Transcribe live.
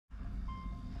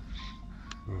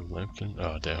Ooh, Lampkin.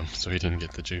 Oh damn! So he didn't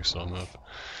get the Jigsaw map.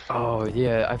 Oh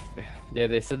yeah, yeah.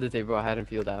 They said that they brought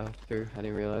Haddonfield after. I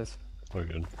didn't realize. We're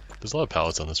good. There's a lot of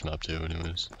pallets on this map too.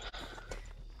 Anyways,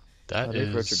 that They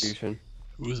have is Retribution.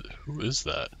 who is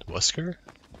that? Wesker?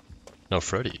 No,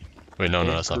 Freddy. Wait, no, They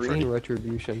no, have that's not green Freddy.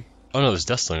 Retribution. Oh no, it's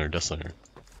Deathslinger. Deathslinger.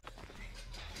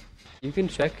 You can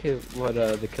check what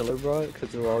the killer brought,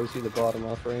 because it will always be the bottom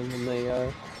offering in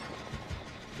the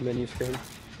menu screen.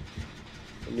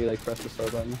 When you like press the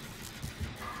start button.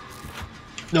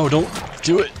 No, don't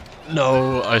do it.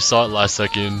 No, I saw it last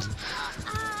second.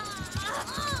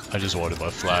 I just wanted my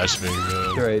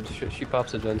flashbang, man. Right, she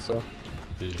pops a Genso.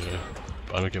 Yeah,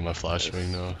 I don't get my flashbang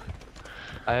now.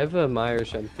 I have a Myers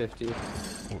Gen 50.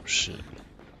 Oh shit.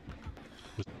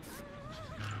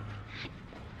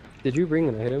 Did you bring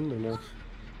an item or no?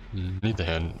 Need the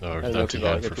hand or the empty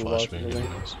hand for toolbox flashbang. or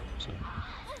Anyways, so.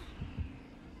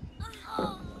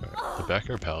 Alright, the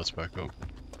backyard pallet's back up.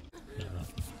 Yeah.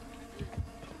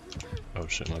 Oh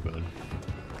shit, my bad.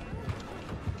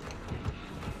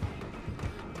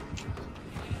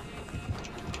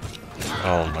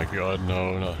 Oh my god,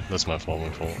 no, that's my fault,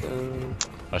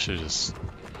 I should just...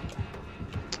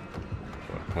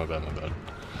 Fuck, my bad.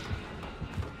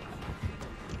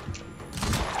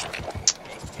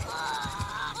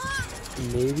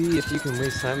 Maybe if you can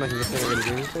waste time, I can get something to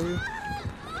bring for you.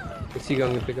 Is he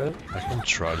going to pick up? I can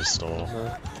try to stall.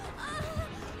 No.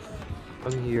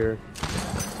 I'm here.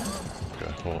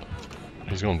 Okay, well,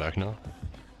 he's going back now?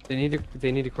 They need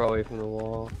to crawl away from the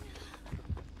wall.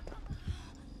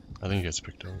 I think he gets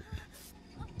picked up.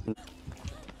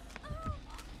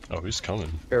 Oh, he's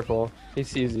coming. Careful, he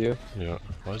sees you. Yeah,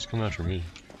 why is he coming after me?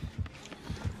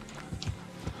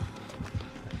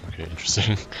 Okay,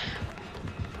 interesting.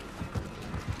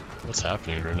 What's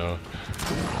happening right now?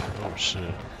 Oh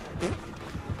shit.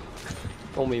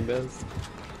 Only Biz.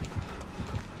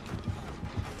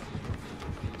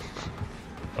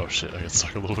 Oh shit, I got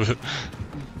stuck a little bit.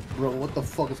 Bro, what the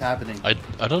fuck is happening? I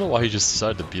don't know why he just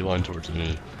decided to beeline towards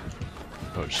me.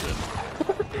 Oh shit.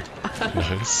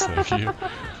 Nice, thank you.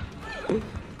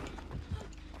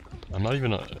 I'm not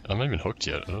even hooked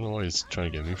yet. I don't know why he's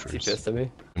trying to get me Is he first. pissed at me?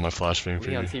 My flashbang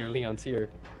for you. Leon's here.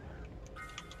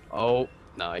 Oh,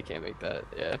 no, I can't make that.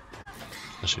 Yeah.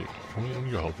 Actually, let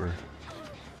me go help her.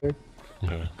 Sure.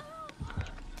 Okay.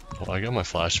 Well, I got my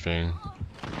flashbang.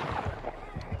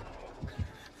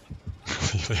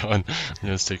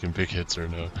 Leon's taking big hits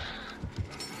right now.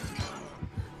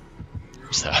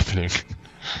 What's happening?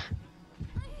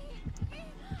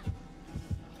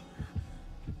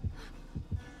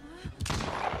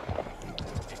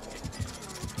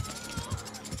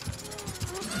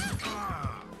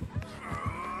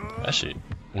 Actually,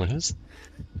 when his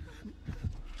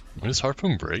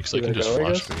harpoon breaks, I can just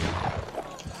flashbang him.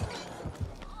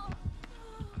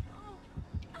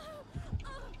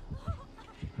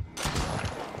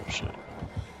 Oh shit.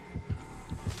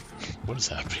 What is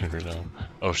happening right now?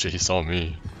 Oh shit, he saw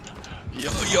me.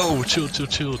 Yo, chill.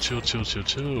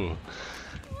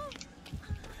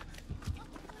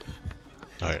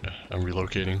 Alright, I'm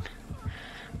relocating.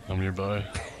 I'm nearby.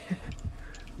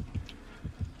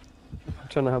 I'm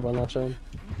trying to help on that side.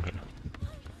 Okay.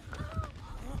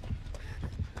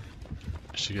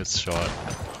 She gets shot.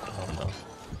 I don't know.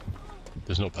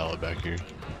 There's no pallet back here.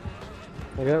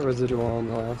 I got residual on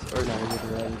the last, or not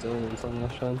residual, resilience on the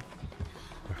last side.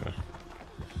 Okay.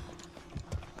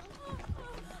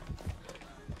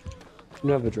 You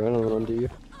don't have adrenaline on, do you?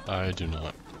 I do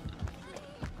not.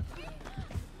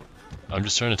 I'm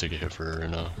just trying to take a hit for her right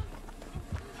now.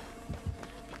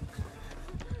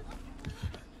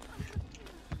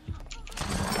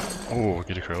 Oh,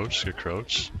 get a crouch,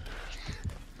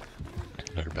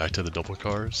 Alright, back to the double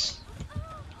cars.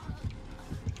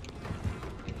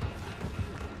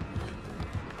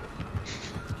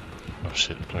 Oh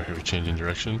shit, alright, we're changing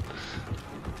direction.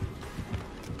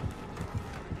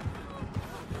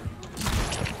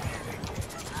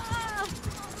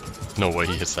 No way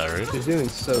he hits that, right? She's doing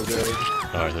so good.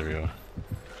 Alright, there we go.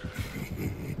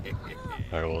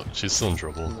 Alright, well, she's still in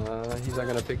trouble. He's not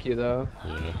gonna pick you though.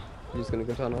 Yeah. He's gonna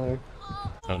go tunnel her.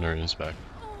 Oh, no, he's back.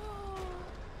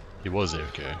 He was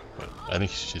AFK, but I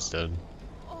think she's dead.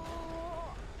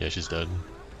 Yeah, she's dead.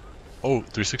 Oh,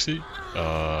 360?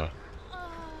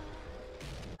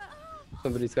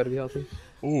 Somebody's gotta be healthy.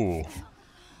 Ooh.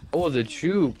 Oh, the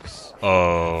jukes!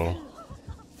 Oh.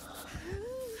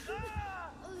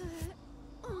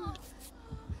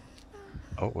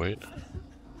 Oh, wait.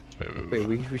 Wait,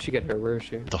 we should get her. Where is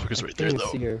she? The hook is right I there, can't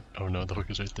though. see her. Oh no, the hook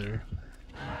is right there.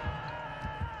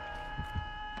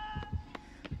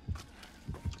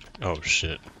 Oh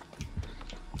shit.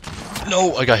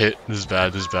 No, I got hit. This is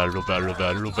bad. This is bad. Real bad. Real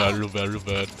bad. Real bad. Real bad. Real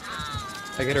bad.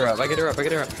 I get her up. I get her up. I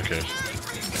get her up. Okay.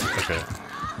 Okay.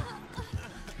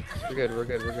 We're good. We're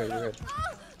good. We're good. We're good.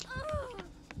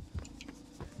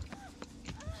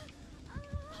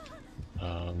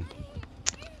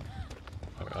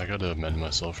 I gotta amend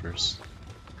myself first.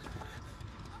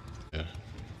 Yeah.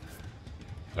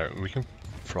 Alright, we can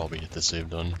probably get the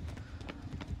save done.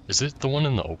 Is it the one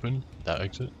in the open? That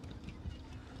exit?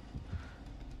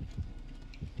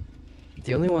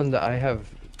 The only one that I have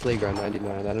playground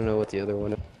 99. I don't know what the other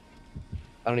one is.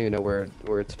 I don't even know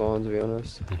where it spawns, to be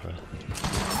honest. Okay.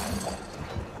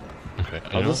 Okay,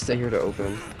 I'll just stay here to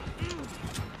open.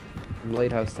 I'm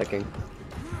lighthouse teching.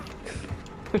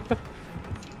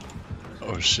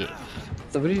 Oh shit.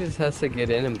 Somebody just has to get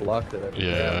in and block it.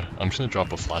 Yeah, I'm just gonna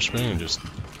drop a flashbang and just...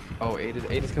 Oh, 8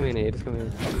 is coming in, 8 is coming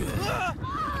in.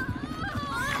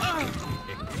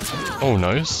 Oh,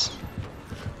 nice.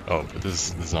 Oh, but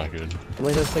this is not good. I'm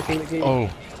lighthouse teching the game. Oh.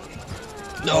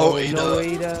 No, Ada. No,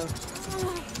 Ada.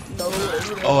 No,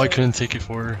 Ada. Oh, I couldn't take it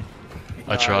for her.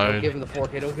 I tried. Don't give him the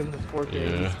 4K, don't give him the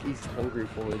 4K. Yeah. He's hungry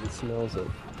for it, he smells it.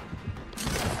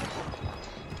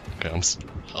 Okay,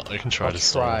 I can try to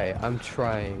stall. I'm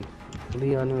trying.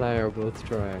 Leon and I are both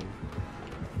trying.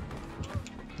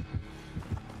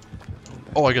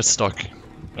 Oh, I got stuck.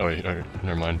 Oh wait, alright,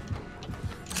 never mind.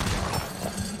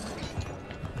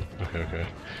 Okay, okay.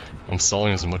 I'm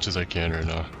stalling as much as I can right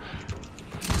now.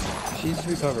 She's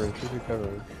recovering, she's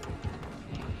recovering.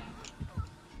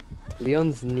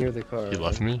 Leon's near the car. He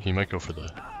left me? He might go for the...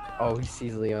 Oh, he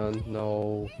sees Leon.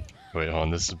 No. Wait, hold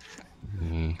on, this is...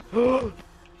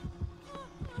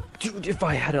 Dude, if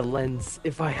I had a lens,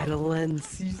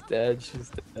 she's dead,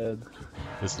 she's dead.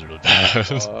 This is really bad.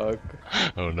 Fuck.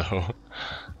 Oh no.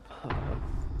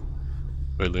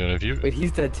 Wait, Leon, if you... Wait,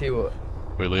 he's dead too.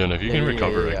 Wait, Leon, if you can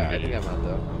recover, I can get you. I think I'm out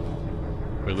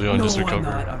though. Wait, Leon, just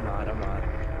recover. I'm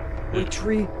not. The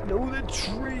tree! No, the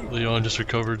tree! Leon, just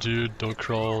recover, dude. Don't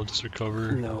crawl, just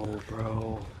recover. No,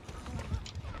 bro.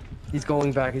 He's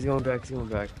going back.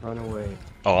 Run away.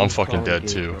 Oh, I'm fucking dead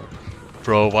too.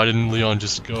 Bro, why didn't Leon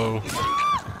just go?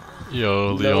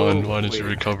 Yo, Leon, why didn't you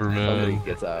recover, man?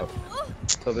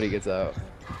 Somebody gets out.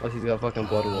 Unless he's got fucking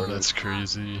blood water. That's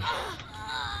crazy.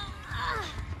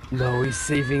 No, he's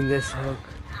saving this hook.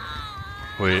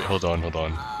 Wait, hold on.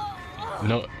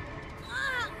 No.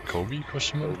 Kobe?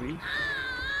 Question mark? Kobe?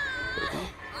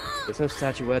 There's no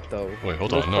statuette though. Wait,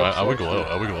 hold on. No, I wiggle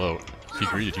out. He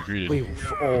greeted. Wait,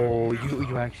 oh,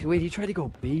 you actually, wait, he tried to go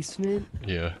basement?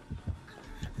 Yeah.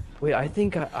 Wait, I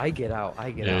think I get out.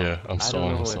 Yeah, I'm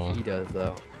stalling. I don't know if he does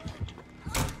though.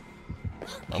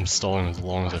 I'm stalling as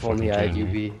long as I If fucking only I had can.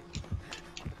 UV.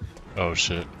 Oh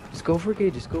shit. Just go for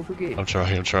gate, I'm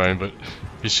trying, but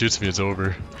he shoots me, it's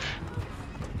over.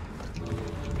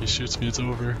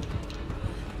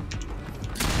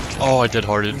 Oh, I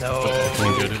dead-hearted, No. but I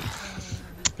couldn't get it.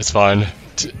 It's fine.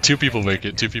 Two people make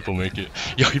it.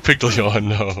 Yo, he picked Leon,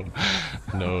 no.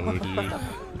 No,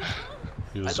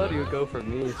 dude. I thought he would go for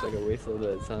me so I could waste a little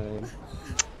bit of time.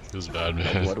 It was bad,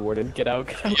 man. Blood warden, get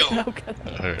out.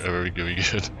 Alright, we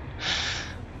good.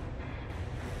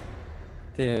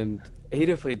 Damn,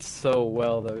 Ada played so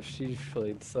well though. She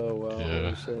played so well.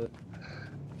 Yeah. Holy shit.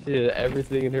 She did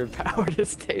everything in her power to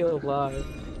stay alive.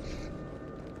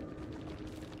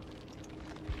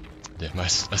 Damn, I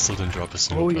still didn't drop a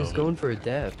single Oh, he pellet. was going for a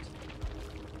depth.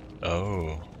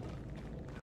 Oh.